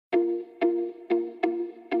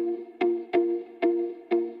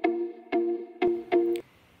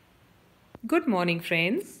Good morning,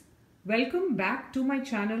 friends. Welcome back to my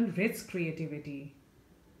channel Ritz Creativity.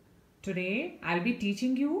 Today I'll be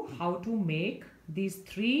teaching you how to make these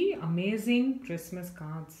 3 amazing Christmas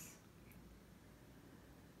cards.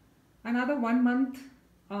 Another 1 month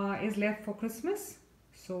is left for Christmas,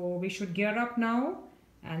 so we should gear up now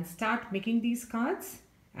and start making these cards,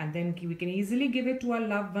 and then we can easily give it to our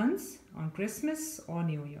loved ones on Christmas or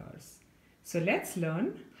New Year's. So let's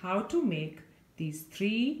learn how to make these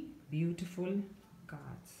 3 beautiful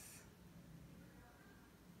cards.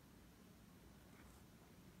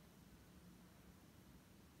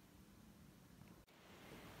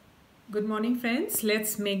 Good morning, friends.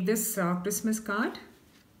 Let's make this Christmas card.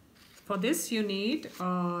 For this you need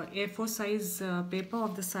A4 size paper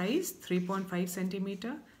of the size 3.5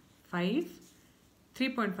 centimeter,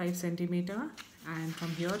 3.5 centimeter, and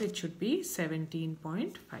from here it should be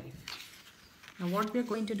 17.5. Now what we are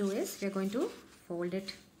going to do is we are going to fold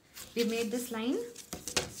it. We made this line.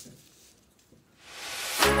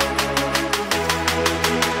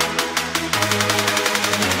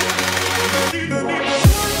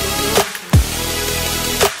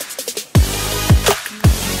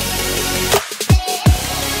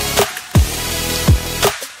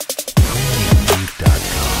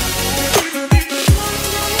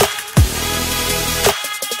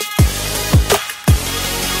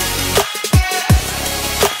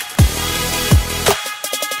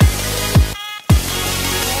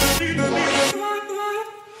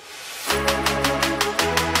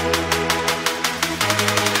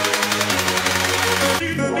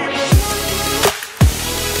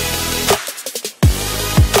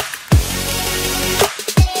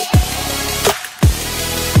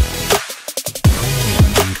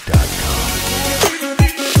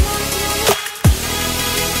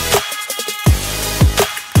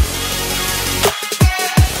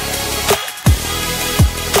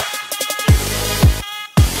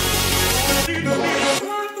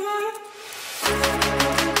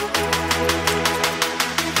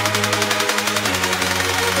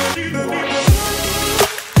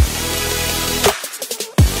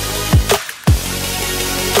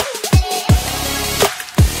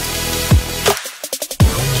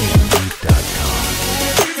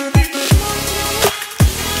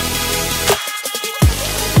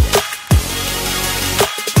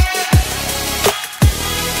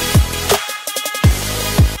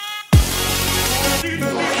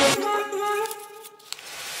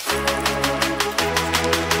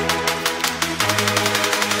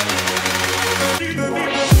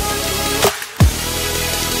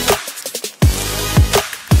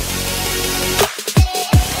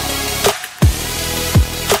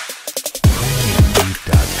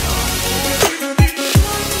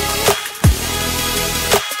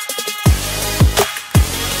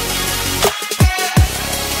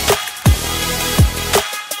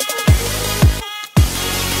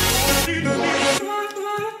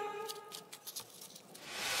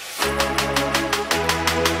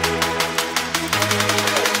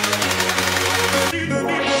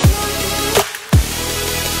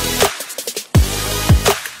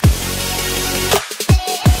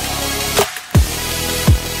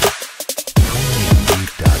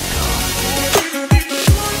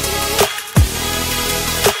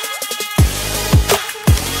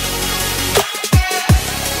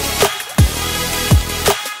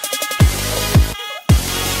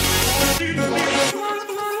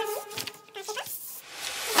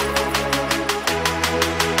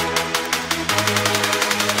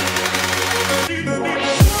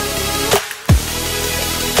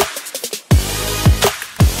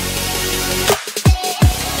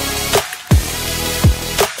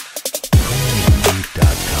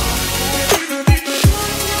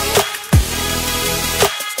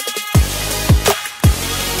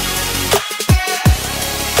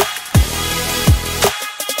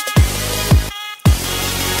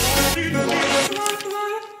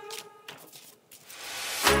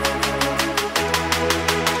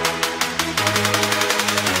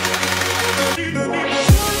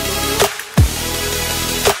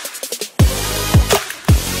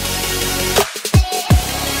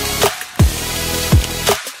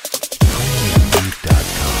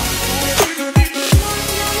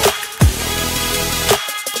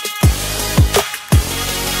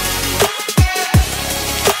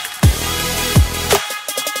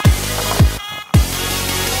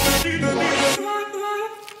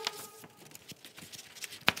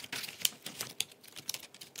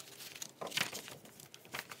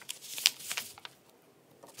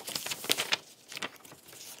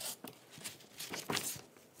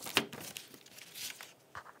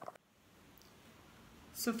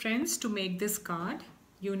 So friends, to make this card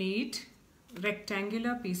you need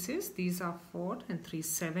rectangular pieces. These are 4 and 3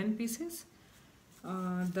 7 pieces.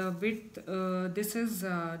 The width, this is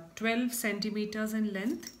 12 centimeters in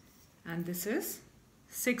length and this is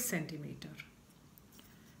 6 centimeter.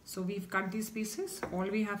 So we've cut these pieces. All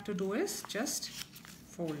we have to do is just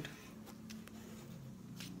fold.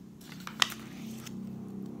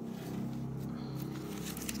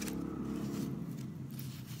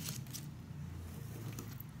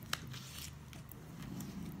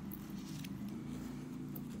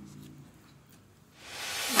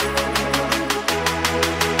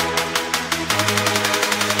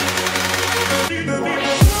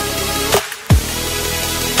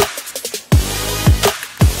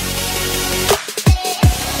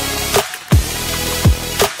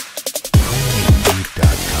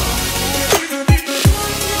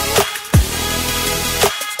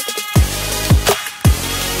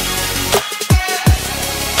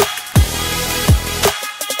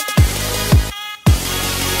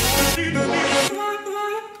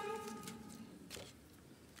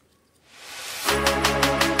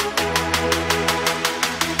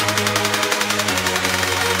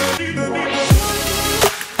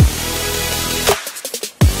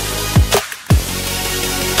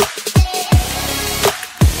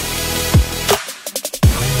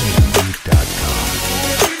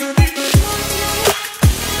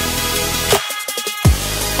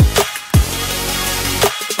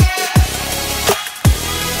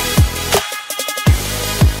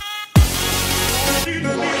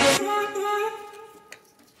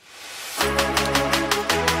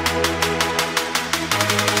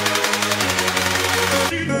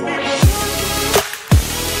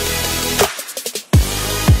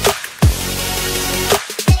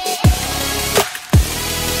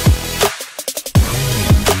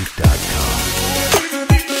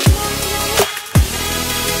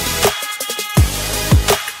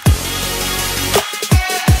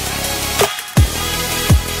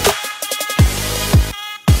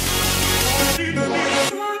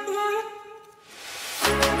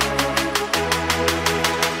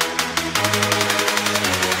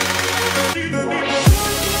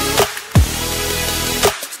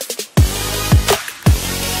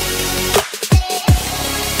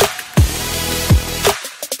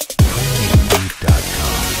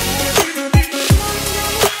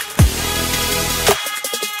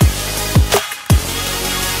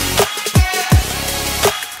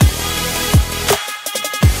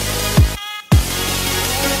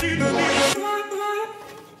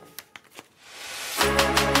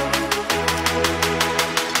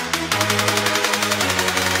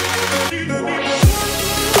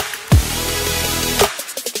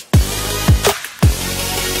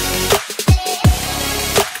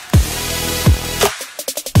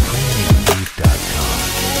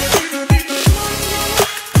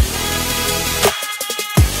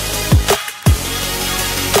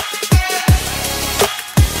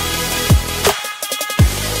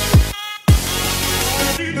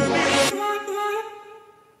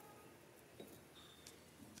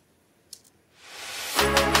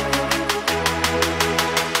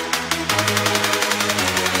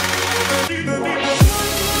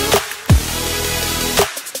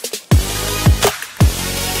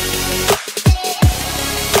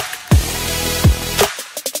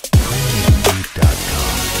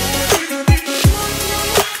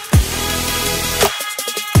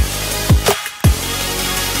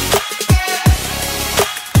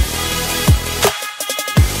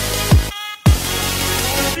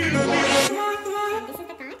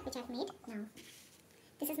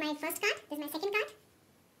 my first card. This is my second card.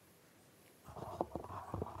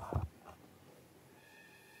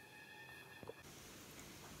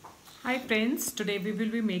 Hi friends, today we will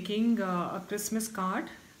be making a Christmas card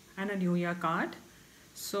and a New Year card.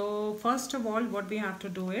 So first of all, what we have to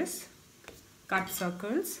do is cut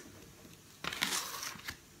circles.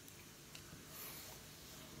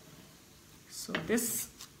 So this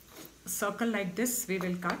circle like this we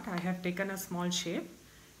will cut. I have taken a small shape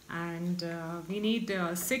and we need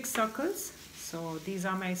 6 circles. So these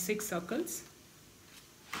are my 6 circles.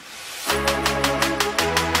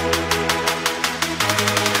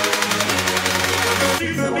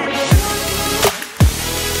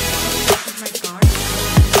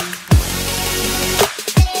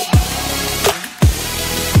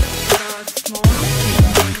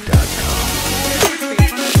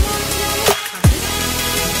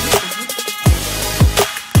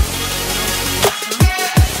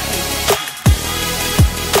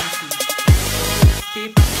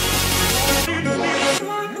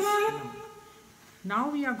 Now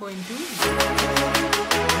we are going to